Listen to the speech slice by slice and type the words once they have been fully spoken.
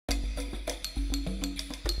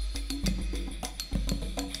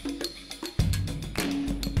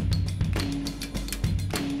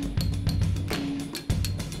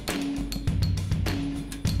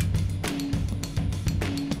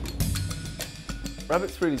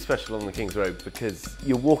Rabbit's really special on the King's Road because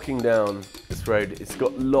you're walking down this road, it's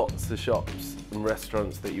got lots of shops and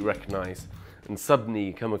restaurants that you recognise, and suddenly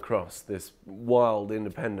you come across this wild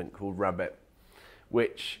independent called Rabbit,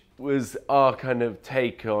 which was our kind of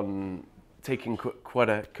take on taking quite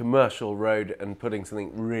a commercial road and putting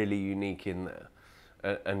something really unique in there.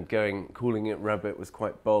 And calling it Rabbit was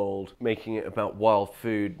quite bold, making it about wild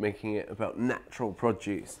food, making it about natural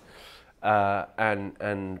produce.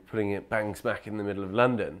 And putting it bang smack in the middle of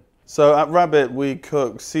London. So at Rabbit we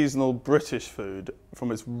cook seasonal British food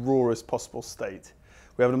from its rawest possible state.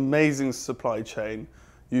 We have an amazing supply chain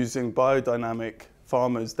using biodynamic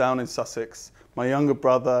farmers down in Sussex, my younger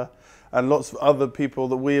brother and lots of other people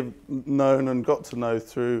that we have known and got to know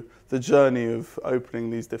through the journey of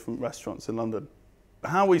opening these different restaurants in London.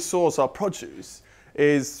 How we source our produce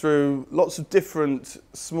is through lots of different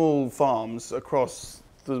small farms across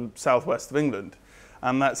the southwest of England,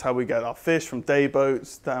 and that's how we get our fish, from day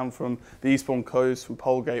boats down from the Eastbourne coast, from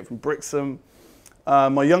Polegate, from Brixham.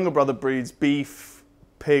 My younger brother breeds beef,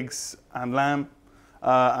 pigs and lamb,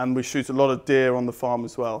 and we shoot a lot of deer on the farm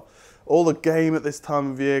as well. All the game at this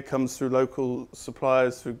time of year comes through local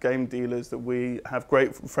suppliers, through game dealers that we have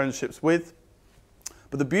great friendships with.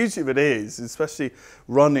 But the beauty of it is, especially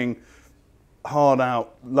running hard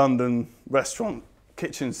out London restaurant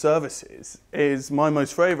kitchen services, is my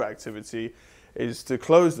most favourite activity is to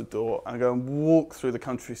close the door and go and walk through the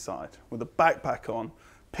countryside with a backpack on,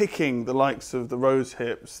 picking the likes of the rose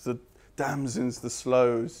hips, the damsons, the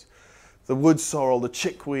sloes, the wood sorrel, the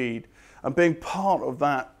chickweed, and being part of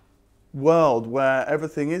that world where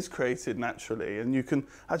everything is created naturally and you can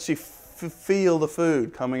actually feel the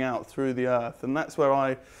food coming out through the earth, and that's where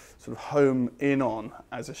I sort of home in on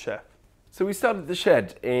as a chef. So we started the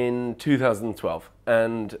Shed in 2012,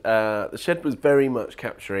 and the Shed was very much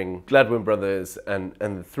capturing Gladwin brothers and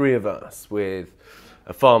the three of us with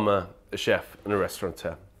a farmer, a chef and a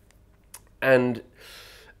restaurateur. And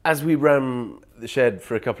as we ran the Shed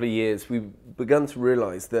for a couple of years, we began to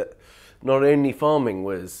realise that not only farming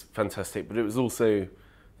was fantastic, but it was also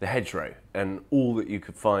the hedgerow and all that you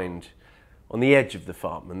could find on the edge of the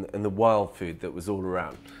farm and the wild food that was all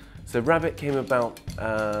around. So Rabbit came about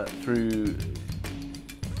through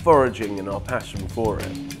foraging and our passion for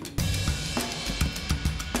it.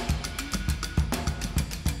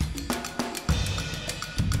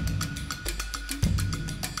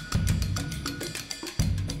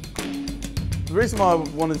 The reason why I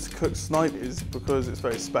wanted to cook snipe is because it's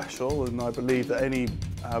very special, and I believe that any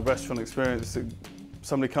restaurant experience that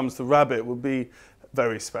somebody comes to Rabbit will be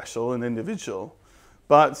very special and individual.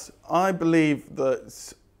 But I believe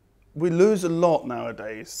that we lose a lot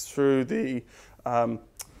nowadays through the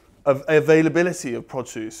availability of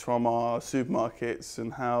produce from our supermarkets,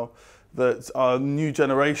 and how that our new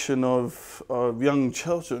generation of young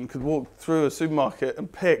children could walk through a supermarket and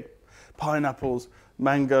pick pineapples,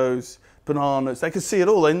 mangoes, bananas. They could see it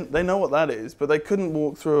all, they know what that is, but they couldn't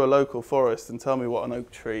walk through a local forest and tell me what an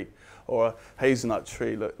oak tree or a hazelnut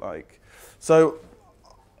tree looked like. So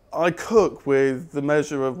I cook with the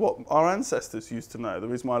measure of what our ancestors used to know. The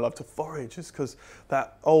reason why I love to forage is because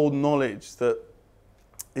that old knowledge that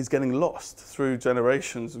is getting lost through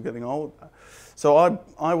generations of getting older. So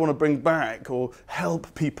I want to bring back, or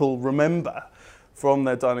help people remember from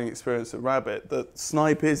their dining experience at Rabbit, that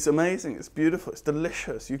snipe is amazing, it's beautiful, it's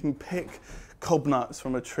delicious. You can pick cobnuts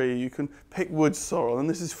from a tree, you can pick wood sorrel, and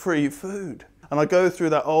this is free food. And I go through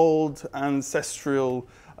that old ancestral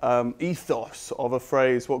ethos of a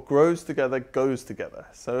phrase, what grows together goes together.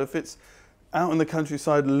 So if it's out in the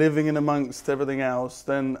countryside living in amongst everything else,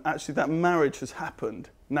 then actually that marriage has happened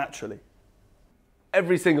naturally.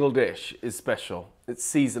 Every single dish is special. It's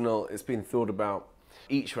seasonal, it's been thought about.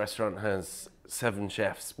 Each restaurant has 7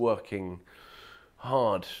 chefs working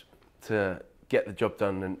hard to get the job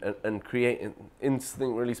done and create into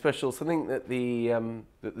something really special, something that the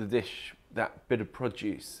dish, that bit of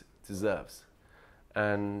produce, deserves.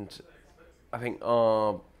 And I think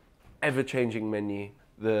our ever-changing menu,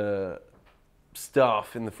 the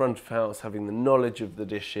staff in the front of house having the knowledge of the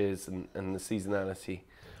dishes and the seasonality,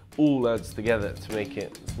 all adds together to make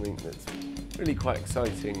it something that's really quite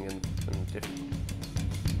exciting and different.